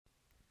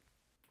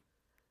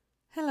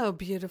Hello,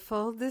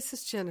 beautiful. This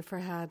is Jennifer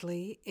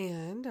Hadley,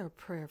 and our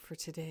prayer for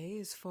today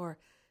is for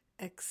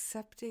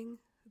accepting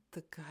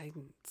the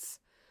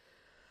guidance.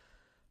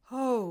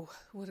 Oh,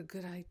 what a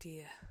good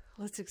idea.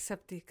 Let's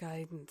accept the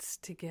guidance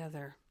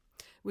together.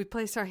 We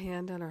place our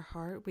hand on our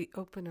heart, we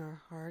open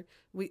our heart,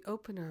 we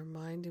open our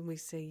mind, and we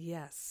say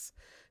yes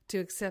to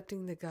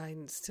accepting the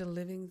guidance, to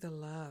living the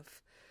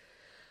love.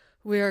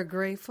 We are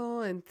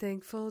grateful and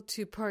thankful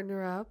to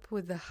partner up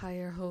with the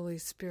higher Holy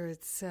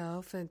Spirit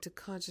self and to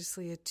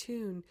consciously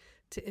attune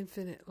to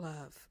infinite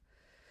love.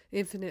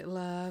 Infinite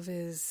love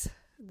is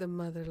the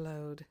mother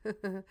lode,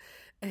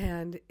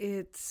 and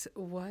it's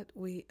what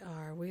we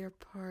are. We are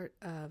part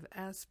of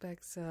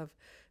aspects of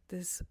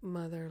this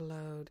mother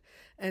lode.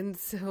 And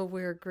so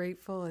we're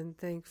grateful and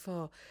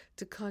thankful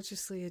to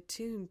consciously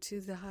attune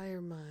to the higher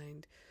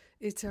mind.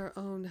 It's our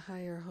own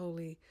higher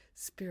Holy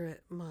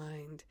Spirit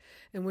mind.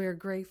 And we are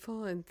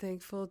grateful and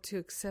thankful to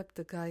accept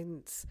the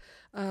guidance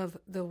of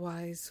the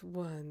wise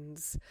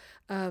ones,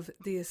 of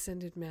the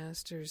ascended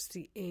masters,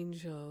 the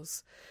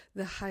angels,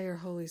 the higher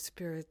Holy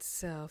Spirit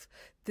self,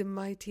 the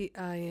mighty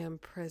I Am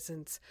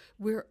presence.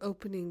 We're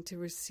opening to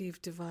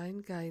receive divine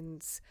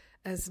guidance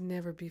as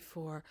never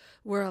before.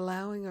 We're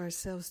allowing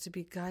ourselves to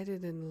be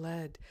guided and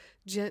led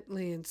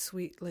gently and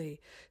sweetly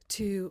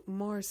to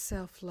more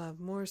self-love,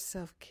 more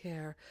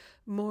self-care,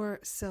 more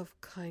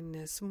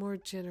self-kindness, more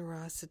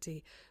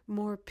generosity,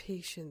 more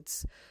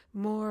patience,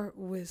 more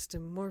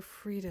wisdom, more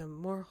freedom,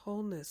 more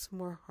wholeness,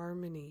 more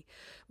harmony.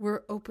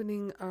 We're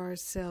opening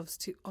ourselves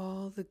to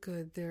all the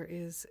good there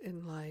is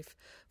in life,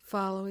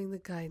 following the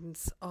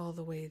guidance all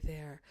the way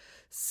there.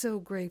 So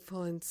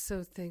grateful and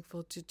so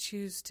thankful to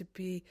choose to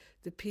be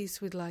the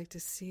peace we'd like to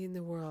see in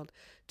the world,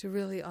 to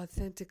really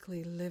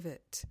authentically live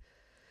it.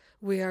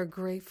 We are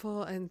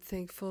grateful and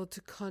thankful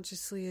to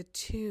consciously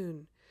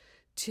attune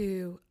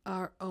to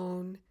our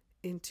own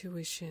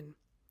intuition,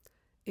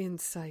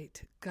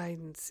 insight,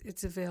 guidance.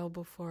 It's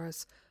available for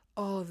us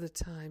all of the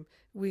time.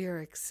 We are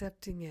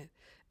accepting it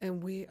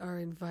and we are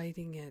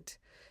inviting it.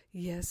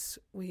 Yes,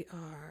 we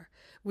are.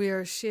 We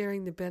are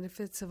sharing the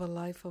benefits of a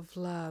life of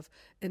love,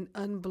 an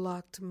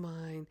unblocked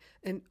mind,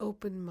 an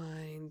open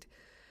mind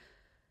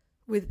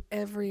with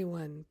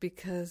everyone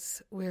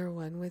because we're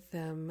one with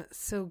them.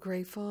 So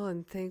grateful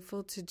and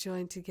thankful to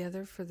join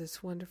together for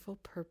this wonderful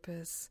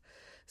purpose.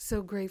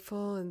 So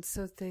grateful and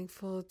so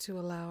thankful to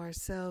allow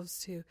ourselves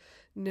to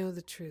know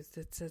the truth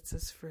that sets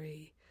us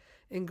free.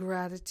 In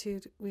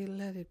gratitude, we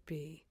let it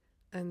be.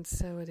 And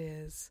so it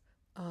is.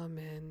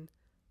 Amen.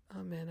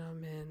 Amen.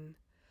 Amen.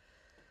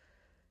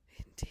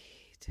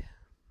 Indeed.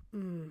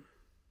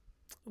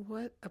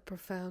 What a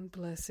profound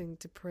blessing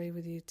to pray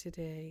with you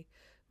today,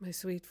 my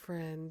sweet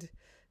friend.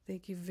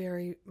 Thank you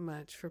very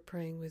much for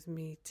praying with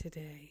me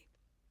today.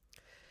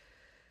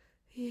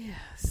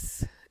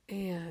 Yes,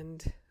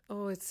 and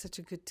it's such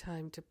a good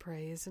time to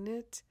pray, isn't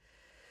it?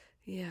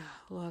 Yeah,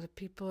 a lot of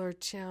people are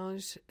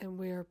challenged, and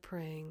we are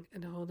praying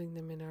and holding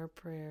them in our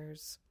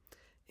prayers.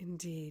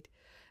 Indeed.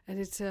 And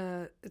it's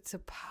a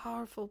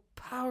powerful,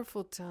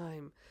 powerful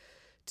time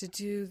to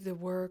do the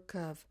work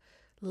of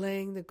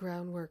laying the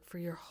groundwork for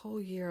your whole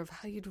year of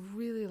how you'd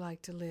really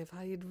like to live,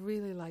 how you'd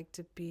really like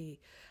to be,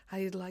 how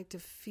you'd like to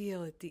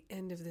feel at the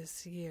end of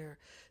this year.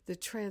 The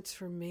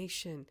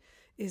transformation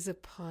is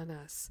upon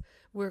us.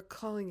 We're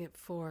calling it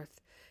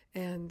forth.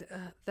 And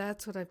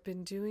that's what I've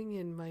been doing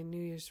in my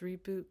New Year's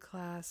Reboot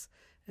class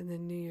and the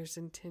New Year's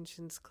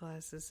Intentions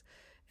classes.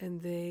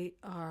 And they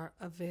are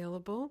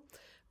available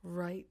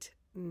right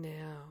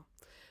now.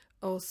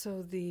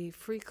 Also, the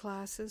free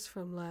classes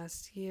from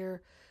last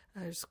year,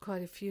 there's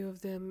quite a few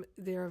of them.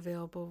 They're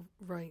available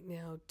right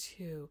now,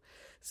 too.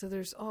 So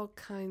there's all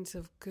kinds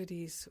of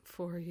goodies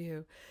for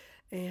you.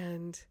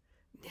 And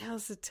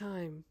now's the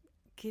time.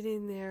 Get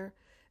in there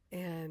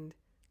and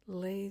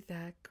lay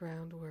that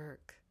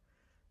groundwork.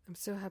 I'm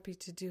so happy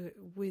to do it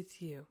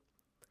with you.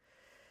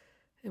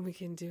 And we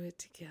can do it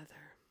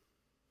together.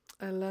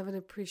 I love and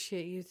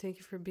appreciate you. Thank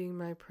you for being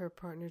my prayer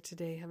partner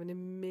today. Have an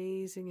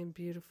amazing and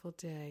beautiful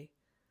day.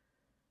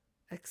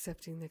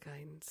 Accepting the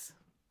guidance.